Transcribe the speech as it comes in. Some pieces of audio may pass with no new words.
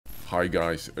Hi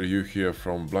guys, Ryu here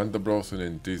from Blender Bros, and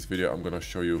in this video I'm gonna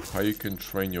show you how you can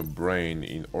train your brain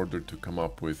in order to come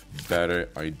up with better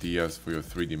ideas for your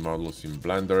 3D models in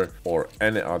Blender or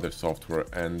any other software.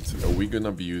 And we're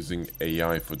gonna be using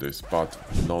AI for this, but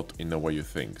not in the way you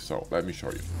think. So let me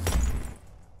show you.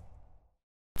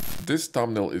 This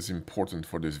thumbnail is important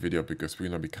for this video because we're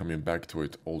going to be coming back to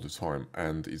it all the time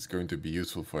and it's going to be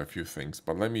useful for a few things.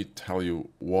 But let me tell you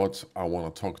what I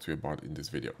want to talk to you about in this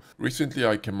video. Recently,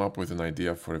 I came up with an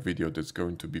idea for a video that's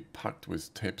going to be packed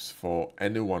with tips for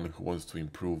anyone who wants to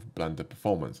improve Blender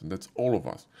performance. And that's all of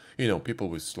us. You know, people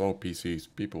with slow PCs,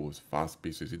 people with fast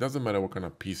PCs. It doesn't matter what kind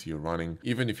of PC you're running.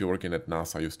 Even if you're working at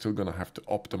NASA, you're still going to have to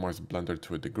optimize Blender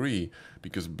to a degree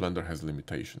because Blender has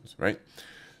limitations, right?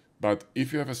 But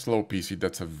if you have a slow PC,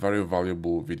 that's a very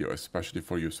valuable video, especially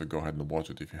for you, so go ahead and watch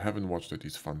it. If you haven't watched it,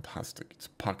 it's fantastic. It's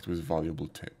packed with valuable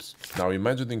tips. Now,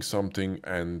 imagining something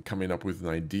and coming up with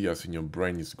ideas in your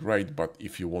brain is great, but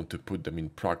if you want to put them in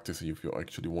practice, if you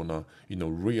actually want to,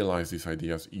 realize these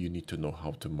ideas, you need to know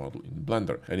how to model in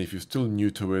Blender. And if you're still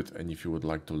new to it, and if you would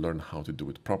like to learn how to do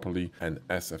it properly and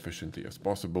as efficiently as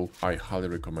possible, I highly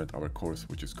recommend our course,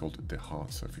 which is called the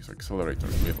Hard Surface Accelerator.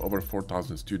 We have over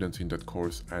 4,000 students in that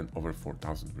course and over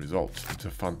 4,000 results. It's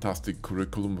a fantastic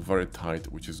curriculum, very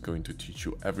tight, which is going to teach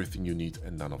you everything you need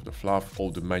and none of the fluff, all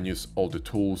the menus, all the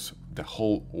tools, the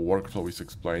whole workflow is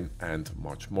explained and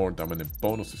much more. There are many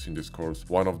bonuses in this course.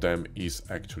 One of them is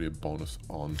actually a bonus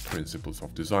on principles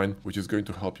of design, which is going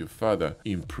to help you further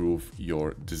improve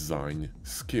your design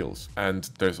skills. And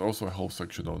there's also a whole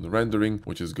section on rendering,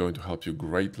 which is going to help you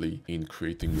greatly in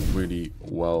creating really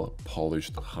well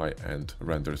polished high-end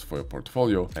renders for your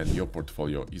portfolio. And your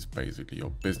portfolio is basically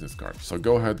your business card. So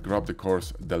go ahead, grab the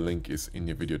course. The link is in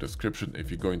the video description.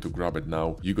 If you're going to grab it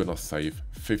now, you're gonna save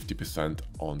 50%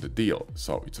 on the deal.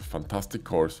 So it's a fantastic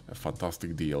course, a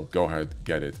fantastic deal. Go ahead,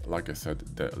 get it. Like I said,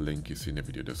 the link is in the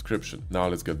video description. Now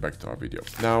let's get back to our video.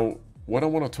 Now, what I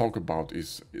want to talk about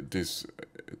is this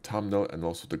thumbnail and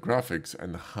also the graphics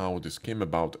and how this came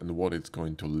about and what it's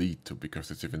going to lead to,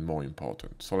 because it's even more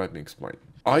important. So let me explain.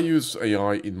 I use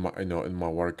AI in my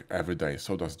work every day.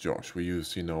 So does Josh. We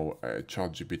use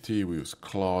ChatGPT, we use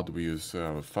Claude, we use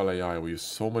Fel AI, we use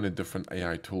so many different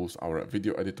AI tools. Our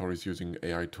video editor is using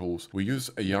AI tools. We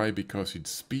use AI because it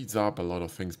speeds up a lot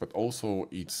of things, but also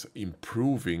it's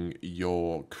improving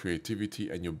your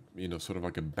creativity and your sort of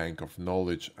like a bank of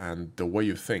knowledge and the way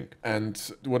you think. And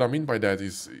what I mean by that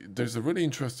is there's a really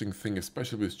interesting thing,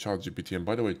 especially with ChatGPT. And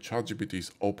by the way, ChatGPT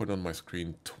is open on my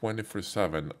screen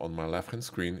 24/7. On my left hand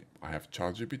screen, I have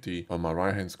ChatGPT. On my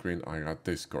right hand screen, I got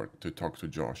Discord to talk to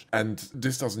Josh. And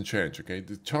this doesn't change, okay?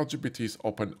 The ChatGPT is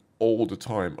open all the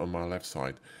time on my left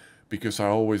side, because I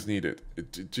always need it.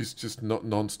 It just not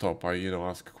non-stop. I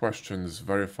ask questions,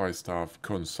 verify stuff,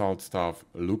 consult stuff,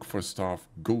 look for stuff,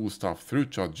 Google stuff through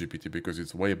ChatGPT because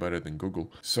it's way better than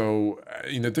Google. So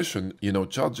in addition,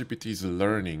 ChatGPT is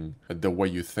learning the way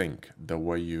you think, the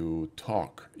way you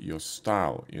talk, your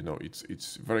style.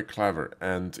 It's very clever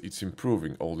and it's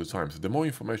improving all the time. So the more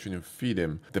information you feed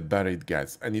him, the better it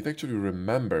gets, and it actually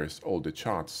remembers all the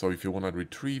charts. So if you want to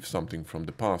retrieve something from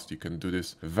the past, you can do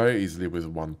this very easily with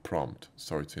one prompt.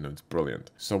 So it's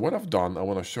brilliant. So what I've done, I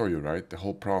want to show you, right, the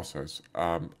whole process.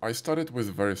 I started with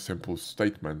a very simple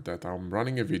statement that I'm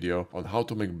running a video on how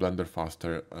to make Blender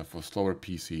faster for slower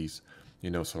PCs.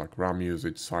 So like RAM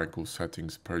usage, cycle,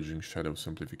 settings, purging, shadow,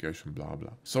 simplification, blah,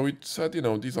 blah. So it said,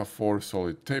 these are 4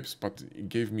 solid tips, but it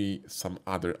gave me some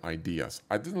other ideas.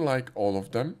 I didn't like all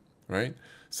of them, right?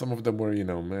 Some of them were,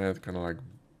 mad, kind of like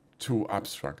too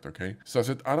abstract, okay? So I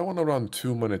said, I don't want to run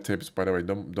too many tips. By the way,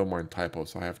 don't mind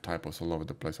typos. I have typos all over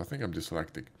the place. I think I'm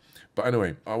dyslexic. But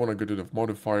anyway, I want to get rid of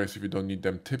modifiers if you don't need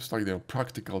them. Tips like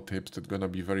practical tips that are going to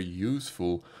be very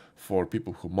useful for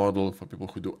people who model, for people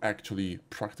who do actually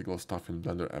practical stuff in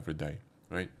Blender every day,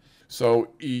 right? So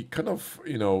he kind of,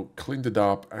 cleaned it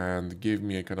up and gave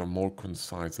me a kind of more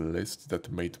concise list that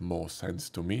made more sense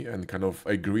to me and kind of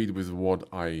agreed with what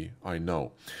I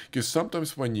know. Because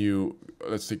sometimes when you,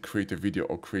 let's say, create a video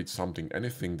or create something,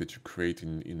 anything that you create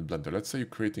in Blender, let's say you're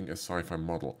creating a sci-fi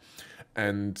model,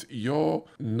 and your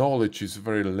knowledge is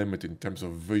very limited in terms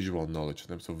of visual knowledge, in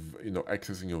terms of,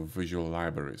 accessing your visual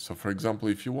library. So for example,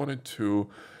 if you wanted to,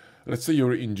 let's say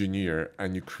you're an engineer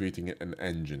and you're creating an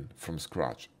engine from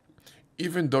scratch.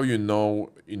 Even though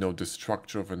the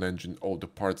structure of an engine, all the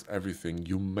parts, everything,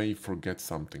 you may forget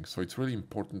something. So it's really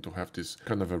important to have this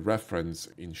kind of a reference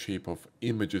in shape of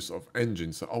images of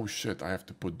engines. So, oh shit, I have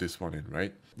to put this one in,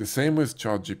 right? The same with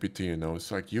ChatGPT,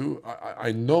 it's like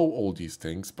I know all these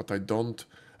things, but I don't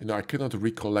you know, I cannot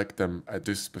recollect them at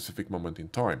this specific moment in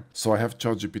time. So I have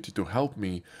ChatGPT to help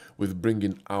me with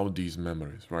bringing out these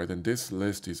memories, right? And this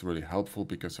list is really helpful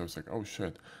because I was like, oh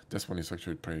shit, this one is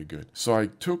actually pretty good. So I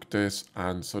took this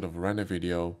and sort of ran a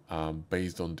video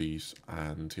based on these,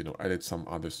 and, you know, added some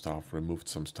other stuff, removed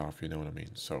some stuff, you know what I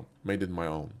mean? So made it my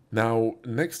own. Now,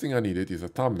 next thing I needed is a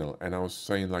thumbnail, and I was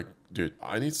saying like, dude,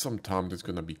 I need some thumbnail that's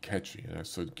gonna be catchy, you know?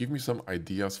 So give me some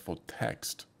ideas for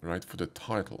text, right, for the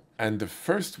title. And the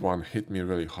first one hit me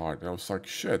really hard, and I was like,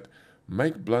 shit,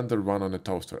 make Blender run on a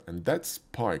toaster. And that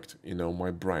spiked, you know,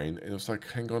 my brain, and it was like,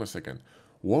 hang on a second.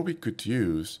 What we could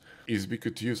use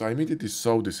is I immediately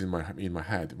saw this in my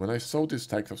head. When I saw this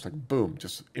text, I was like, boom,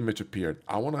 just image appeared.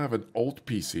 I want to have an old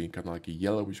PC, kind of like a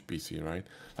yellowish PC, right?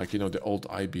 Like, you know, the old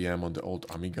IBM on the old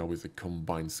Amiga with the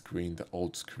combined screen, the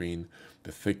old screen,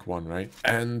 the thick one, right?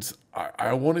 And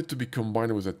I want it to be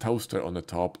combined with a toaster on the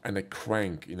top and a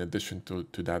crank in addition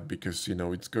to that, because, you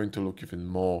know, it's going to look even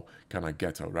more kind of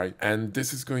ghetto, right? And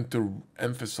this is going to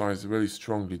emphasize really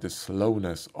strongly the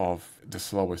slowness of the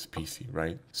slowest PC,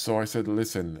 right? So I said,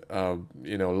 listen,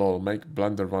 you know, lol, make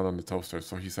Blender run on the toaster.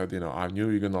 So he said, you know, I knew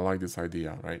you're gonna like this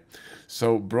idea, right?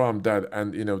 So bro, I'm dead,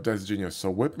 and you know, that's genius. So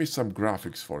whip me some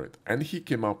graphics for it. And he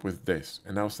came up with this,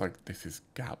 and I was like, this is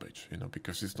garbage, you know,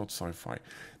 because it's not sci-fi.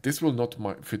 This will not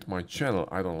fit my channel.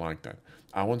 I don't like that.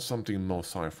 I want something more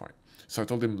sci-fi. So I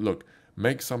told him, look,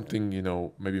 make something, you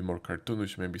know, maybe more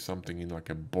cartoonish, maybe something in like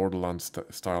a Borderlands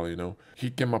style, you know. He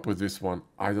came up with this one.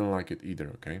 I don't like it either,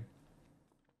 okay?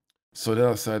 So then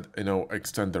I said, you know,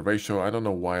 extend the ratio. I don't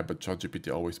know why, but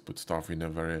ChatGPT always puts stuff in a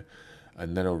very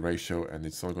narrow ratio, and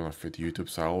it's not gonna fit YouTube,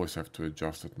 so I always have to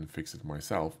adjust it and fix it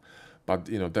myself. But,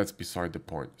 you know, that's beside the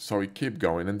point. So we keep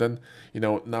going, and then, you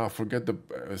know, now forget the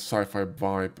sci-fi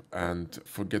vibe and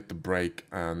forget the break,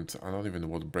 and I don't even know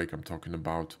what break I'm talking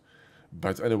about.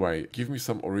 But anyway, give me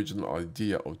some original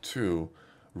idea or two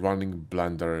running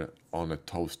Blender on a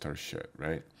toaster shit,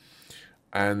 right?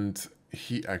 And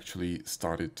he actually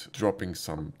started dropping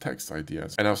some text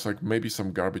ideas, and I was like, maybe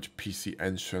some garbage PC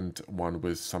ancient one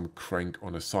with some crank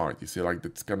on the side. You see, like,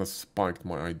 that's kind of spiked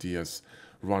my ideas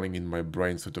running in my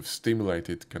brain, sort of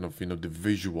stimulated kind of, you know, the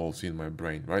visuals in my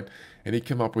brain, right? And he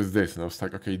came up with this, and I was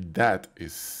like, okay, that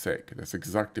is sick. That's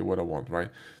exactly what I want, right?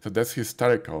 So that's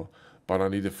hysterical, but I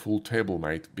need a full table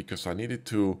mate because I needed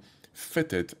to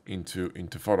fit it into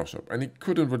Photoshop, and he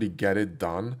couldn't really get it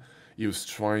done. He was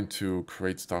trying to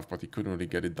create stuff, but he couldn't really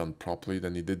get it done properly.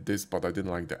 Then he did this, but I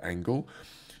didn't like the angle.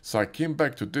 So I came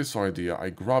back to this idea. I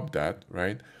grabbed that,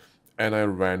 right? And I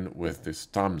ran with this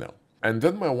thumbnail. And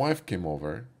then my wife came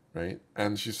over, right?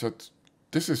 And she said,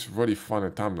 this is really fun, a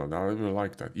thumbnail. I really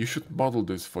like that. You should model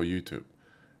this for YouTube.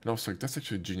 And I was like, that's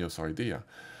actually a genius idea.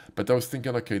 But I was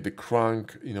thinking, okay, the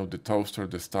crank, you know, the toaster,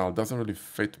 the style doesn't really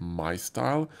fit my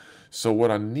style. So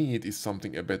what I need is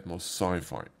something a bit more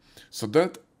sci-fi. So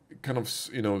that kind of,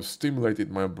 you know,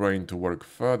 stimulated my brain to work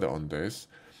further on this.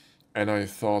 And I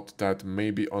thought that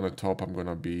maybe on the top I'm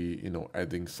gonna be, you know,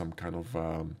 adding some kind of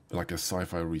like a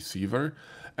sci-fi receiver,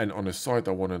 and on the side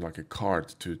I wanted like a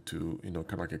card to you know,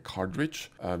 kind of like a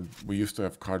cartridge. We used to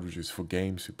have cartridges for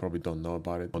games. You probably don't know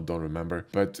about it or don't remember,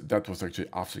 but that was actually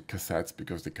after cassettes,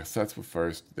 because the cassettes were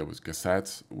first. There was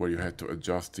cassettes where you had to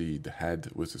adjust the head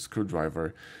with a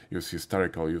screwdriver. It was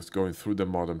hysterical. You was going through the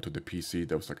modem to the PC.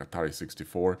 There was like Atari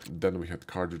 64. Then we had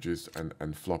cartridges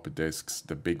and floppy disks,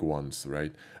 the big ones,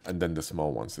 right? And then the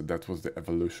small ones. So that was the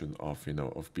evolution of, you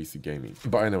know, of PC gaming.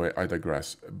 But anyway, I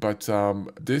digress. But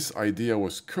this idea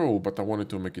was cool, but I wanted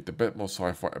to make it a bit more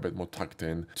sci-fi, a bit more tucked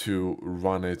in to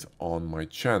run it on my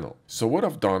channel. So what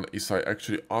I've done is I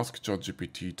actually asked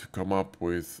ChatGPT to come up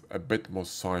with a bit more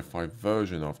sci-fi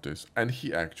version of this, and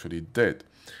he actually did.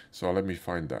 So let me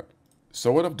find that.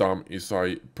 So what I've done is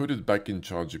I put it back in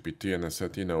ChatGPT and I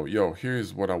said, you know, yo,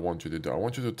 here's what I want you to do. I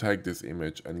want you to take this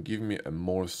image and give me a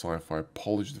more sci-fi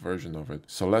polished version of it.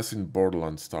 So less in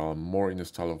Borderlands style, more in the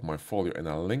style of my folio. And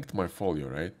I linked my folio,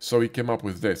 right? So he came up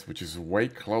with this, which is way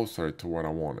closer to what I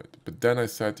wanted. But then I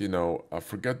said, you know,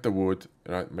 forget the wood,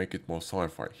 right? Make it more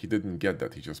sci-fi. He didn't get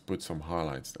that. He just put some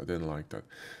highlights. I didn't like that.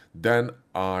 Then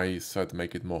I said,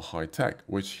 make it more high-tech,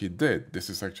 which he did. This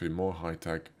is actually more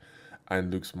high-tech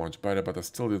and looks much better, but I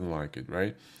still didn't like it,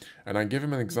 right? And I gave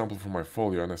him an example from my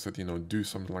folio, and I said, you know, do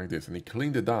something like this. And he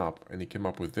cleaned it up, and he came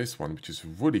up with this one, which is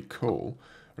really cool,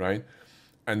 right?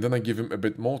 And then I give him a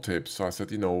bit more tips. So I said,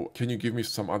 you know, can you give me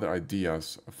some other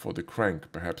ideas for the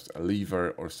crank, perhaps a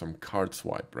lever or some card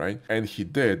swipe, right? And he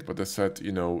did, but I said,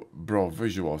 you know, bro,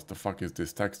 visuals, the fuck is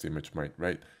this text image, mate,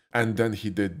 right? And then he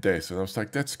did this, and I was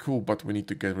like, that's cool, but we need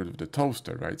to get rid of the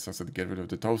toaster, right? So I said, get rid of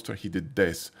the toaster. He did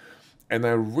this. And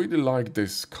I really like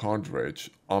this cartridge.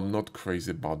 I'm not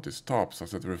crazy about this top, so I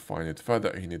said refine it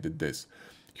further. He needed this.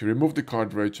 He removed the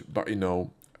cartridge, but you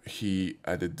know, he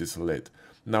added this lid.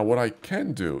 Now what I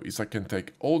can do is I can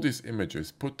take all these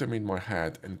images, put them in my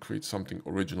head and create something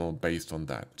original based on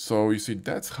that. So you see,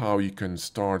 that's how you can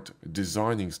start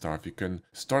designing stuff. You can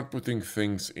start putting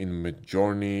things in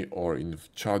Midjourney or in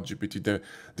ChatGPT. The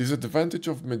disadvantage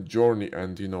of Midjourney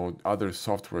and, you know, other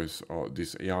softwares or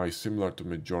this AI similar to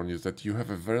Midjourney is that you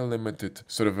have a very limited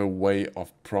sort of a way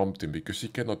of prompting, because you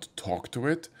cannot talk to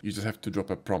it. You just have to drop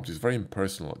a prompt. It's very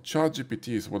impersonal.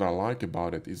 ChatGPT is what I like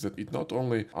about it, is that it not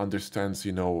only understands,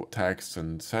 you know, text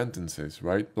and sentences,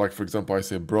 right? Like for example, I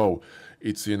say, bro,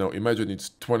 it's, you know, imagine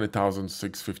it's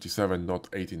 20,657, not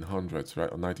 1800s,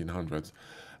 right? Or 1900s.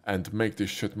 And make this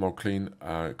shit more clean,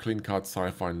 clean cut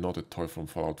sci-fi, not a toy from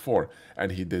Fallout 4.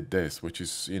 And he did this, which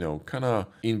is, you know, kind of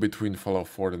in between Fallout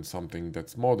 4 and something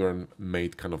that's modern,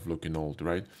 made kind of looking old,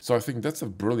 right? So I think that's a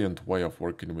brilliant way of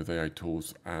working with AI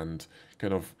tools and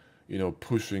kind of, you know,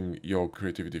 pushing your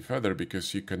creativity further,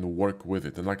 because you can work with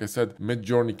it. And like I said,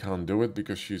 Midjourney can't do it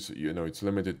because she's, you know, it's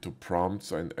limited to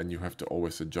prompts and you have to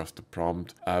always adjust the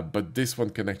prompt. But this one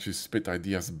can actually spit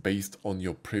ideas based on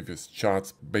your previous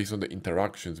chats, based on the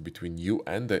interactions between you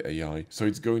and the AI. So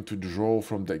it's going to draw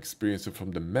from the experience and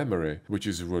from the memory, which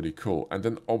is really cool. And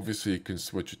then obviously you can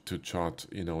switch it to chat,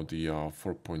 you know, the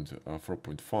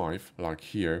 4.5 like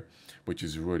here, which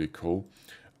is really cool.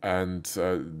 And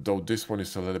though this one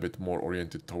is a little bit more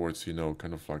oriented towards, you know,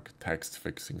 kind of like text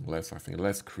fixing, less, I think,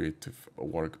 less creative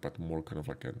work, but more kind of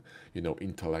like an, you know,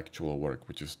 intellectual work,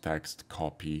 which is text,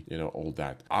 copy, you know, all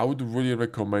that. I would really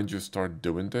recommend you start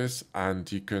doing this.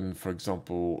 And you can, for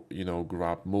example, you know,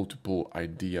 grab multiple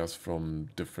ideas from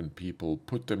different people,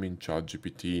 put them in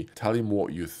ChatGPT, tell him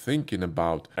what you're thinking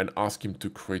about, and ask him to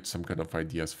create some kind of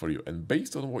ideas for you. And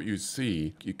based on what you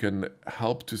see, you can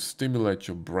help to stimulate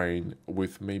your brain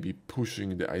with maybe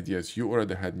pushing the ideas you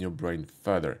already had in your brain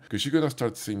further, because you're gonna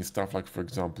start seeing stuff like, for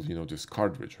example, you know, this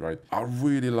cartridge, right? I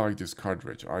really like this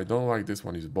cartridge. I don't like this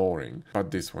one, is boring, but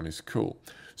this one is cool.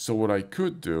 So what I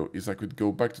could do is I could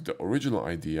go back to the original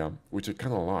idea, which I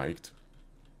kind of liked,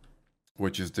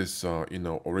 which is this, you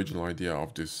know, original idea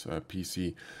of this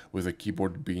PC with the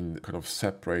keyboard being kind of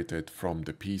separated from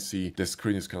the PC. The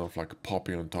screen is kind of like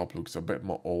popping on top, looks a bit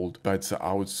more old, but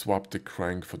I would swap the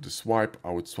crank for the swipe.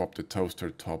 I would swap the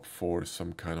toaster top for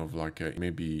some kind of like a,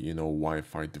 maybe, you know,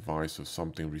 Wi-Fi device or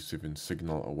something receiving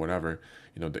signal or whatever,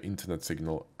 you know, the internet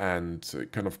signal, and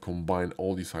kind of combine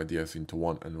all these ideas into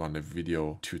one and run a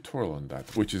video tutorial on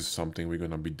that, which is something we're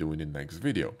gonna be doing in the next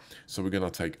video. So we're gonna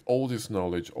take all this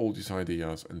knowledge, all these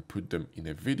ideas, and put them in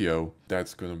a video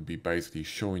that's gonna be basically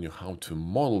showing you how to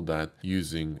model that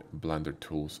using Blender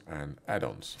tools and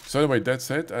add-ons. So anyway,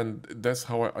 that's it, and that's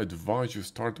how I advise you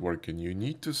start working. You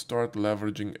need to start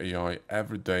leveraging AI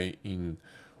every day in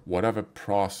whatever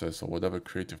process or whatever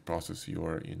creative process you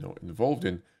are, you know, involved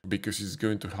in, because it's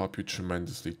going to help you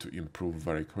tremendously to improve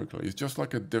very quickly. It's just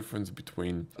like a difference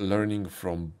between learning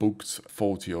from books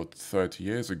 40 or 30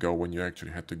 years ago, when you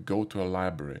actually had to go to a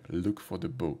library, look for the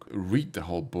book, read the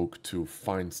whole book to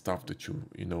find stuff that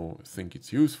you know, think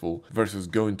it's useful, versus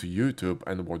going to YouTube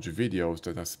and watch videos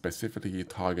that are specifically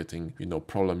targeting, you know,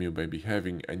 problem you may be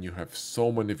having, and you have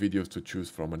so many videos to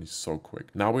choose from, and it's so quick.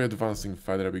 Now we're advancing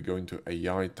further. We go into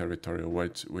AI territory,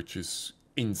 which is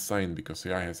insane, because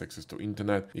AI has access to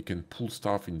internet. It can pull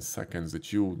stuff in seconds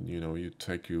that you know, you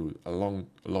take you a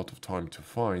lot of time to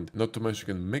find. Not to mention,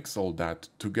 you can mix all that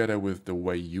together with the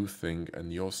way you think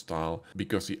and your style,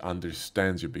 because he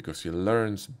understands you, because he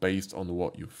learns based on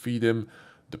what you feed him,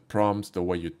 the prompts, the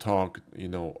way you talk, you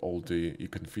know, you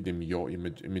can feed him your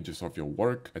images of your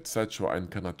work, etc.,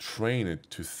 and kind of train it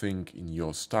to think in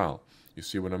your style. You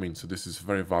see what I mean? So this is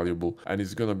very valuable, and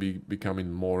it's going to be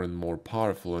becoming more and more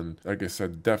powerful. And like I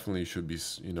said, definitely should be,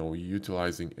 you know,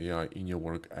 utilizing AI in your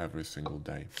work every single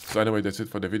day. So anyway, that's it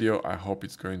for the video. I hope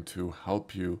it's going to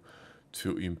help you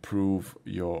to improve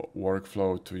your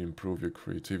workflow, to improve your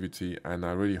creativity, and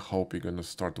I really hope you're gonna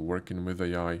start working with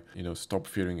AI. You know, stop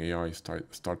fearing AI,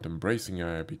 start embracing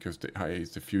AI, because the AI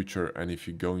is the future, and if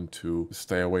you're going to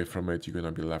stay away from it, you're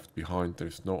gonna be left behind.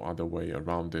 There's no other way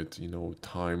around it. You know,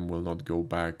 time will not go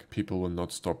back. People will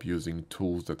not stop using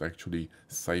tools that actually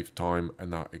save time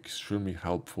and are extremely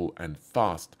helpful and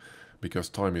fast, because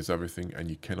time is everything, and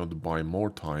you cannot buy more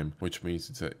time, which means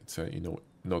it's a you know,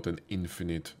 not an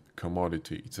infinite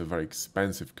commodity. It's a very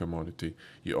expensive commodity.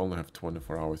 You only have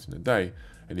 24 hours in a day,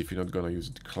 and if you're not gonna use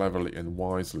it cleverly and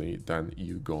wisely, then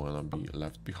you're gonna be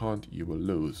left behind. You will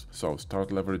lose. So start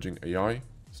leveraging AI,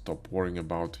 stop worrying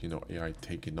about, you know, AI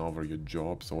taking over your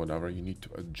jobs or whatever. You need to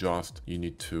adjust. You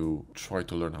need to try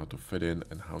to learn how to fit in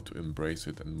and how to embrace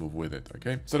it and move with it.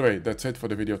 Okay. So anyway, that's it for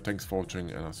the video. Thanks for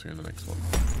watching, and I'll see you in the next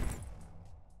one.